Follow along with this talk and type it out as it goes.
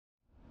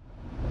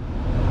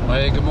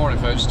Hey, good morning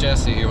folks.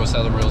 Jesse here with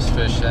Southern Reels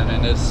Fishing,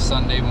 and it's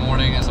Sunday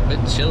morning. It's a bit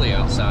chilly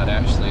outside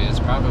actually.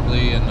 It's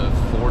probably in the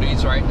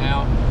 40s right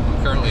now.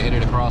 I'm currently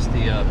headed across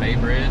the Bay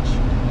Bridge.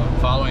 I'm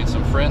following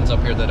some friends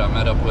up here that I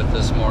met up with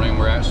this morning.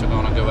 We're actually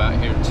going to go out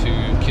here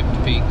to Kip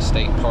Peak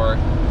State Park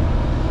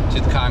to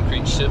the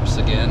concrete ships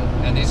again,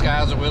 and these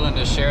guys are willing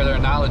to share their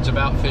knowledge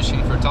about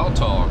fishing for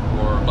tautog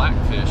or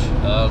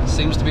blackfish.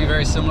 Seems to be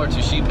very similar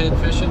to sheephead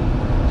fishing.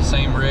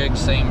 Same rig,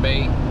 same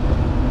bait.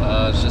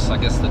 It's just, I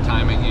guess, the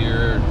time of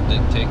year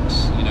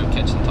dictates, you know,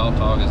 catching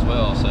tautog as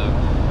well. So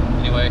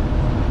anyway,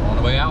 on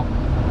the way out,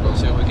 we'll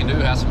see what we can do,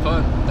 have some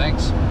fun.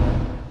 Thanks.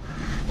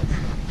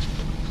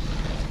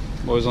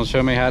 Boys gonna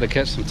show me how to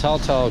catch some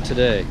tautog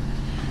today.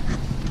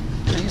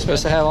 You're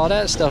supposed to have all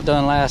that stuff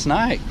done last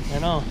night. I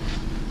know.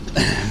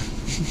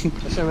 I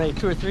should have made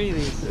 2 or 3 of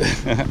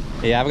these.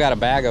 Yeah, I've got a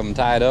bag of them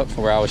tied up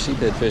for where I was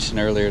sheephead fishing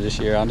earlier this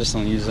year. I'm just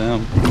gonna use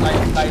them.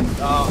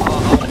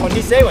 On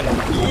this day one,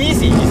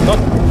 easy.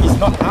 It's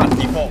not hard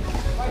before.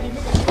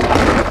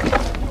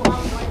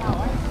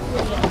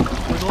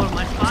 We go to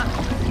my spot.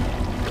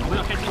 We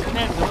don't catch the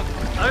net.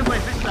 Everybody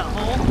fishes that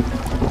hole.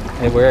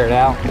 They wear it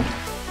out.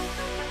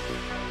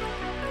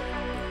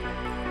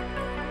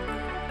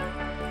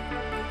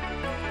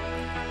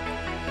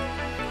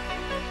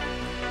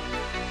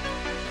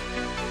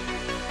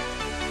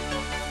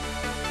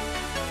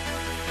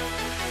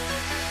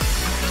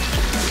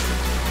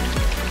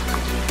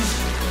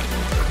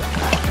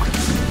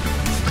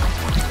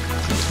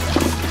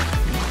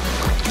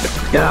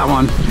 Got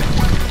one.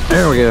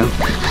 There we go.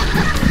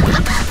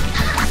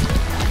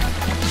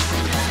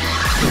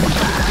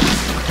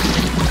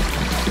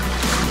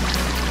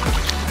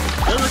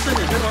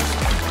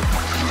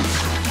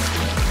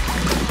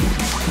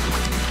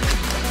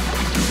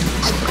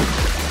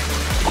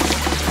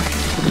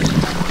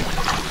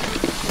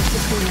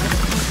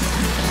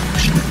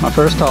 My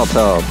first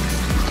tautog.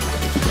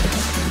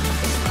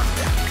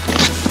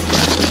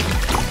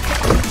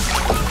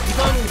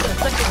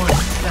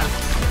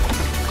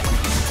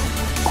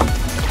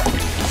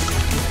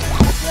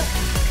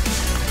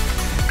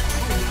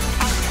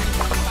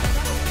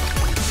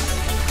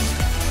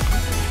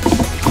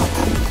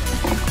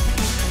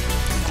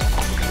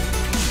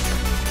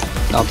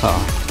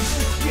 Tautog.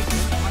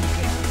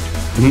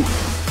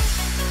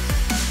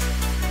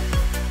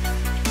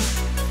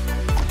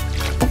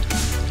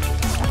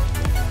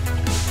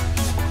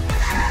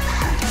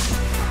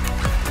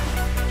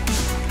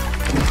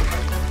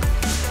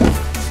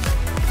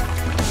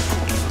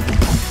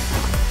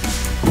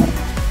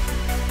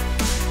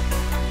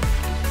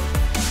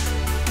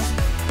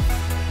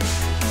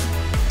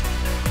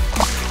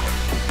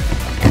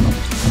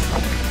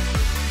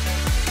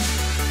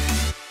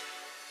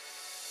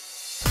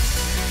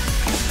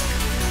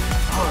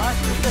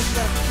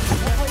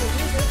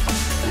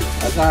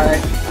 That's all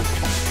right.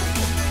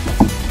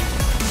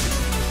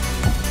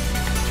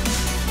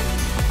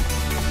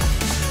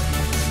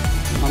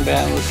 Not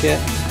bad, little kit.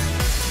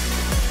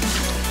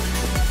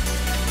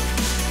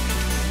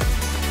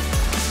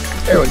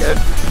 There we go.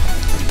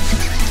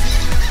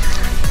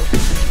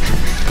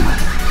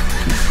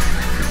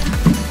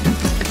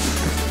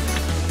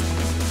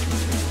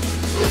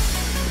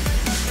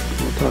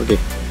 Little tuggy.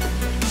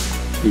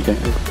 You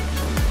can't.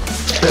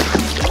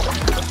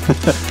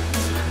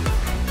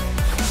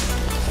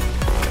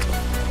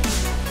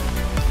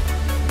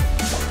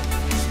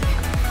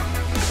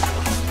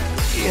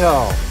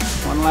 Yo,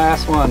 one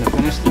last one to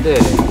finish the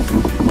day.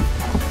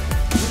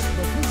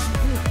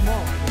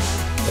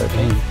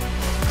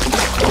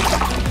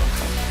 13.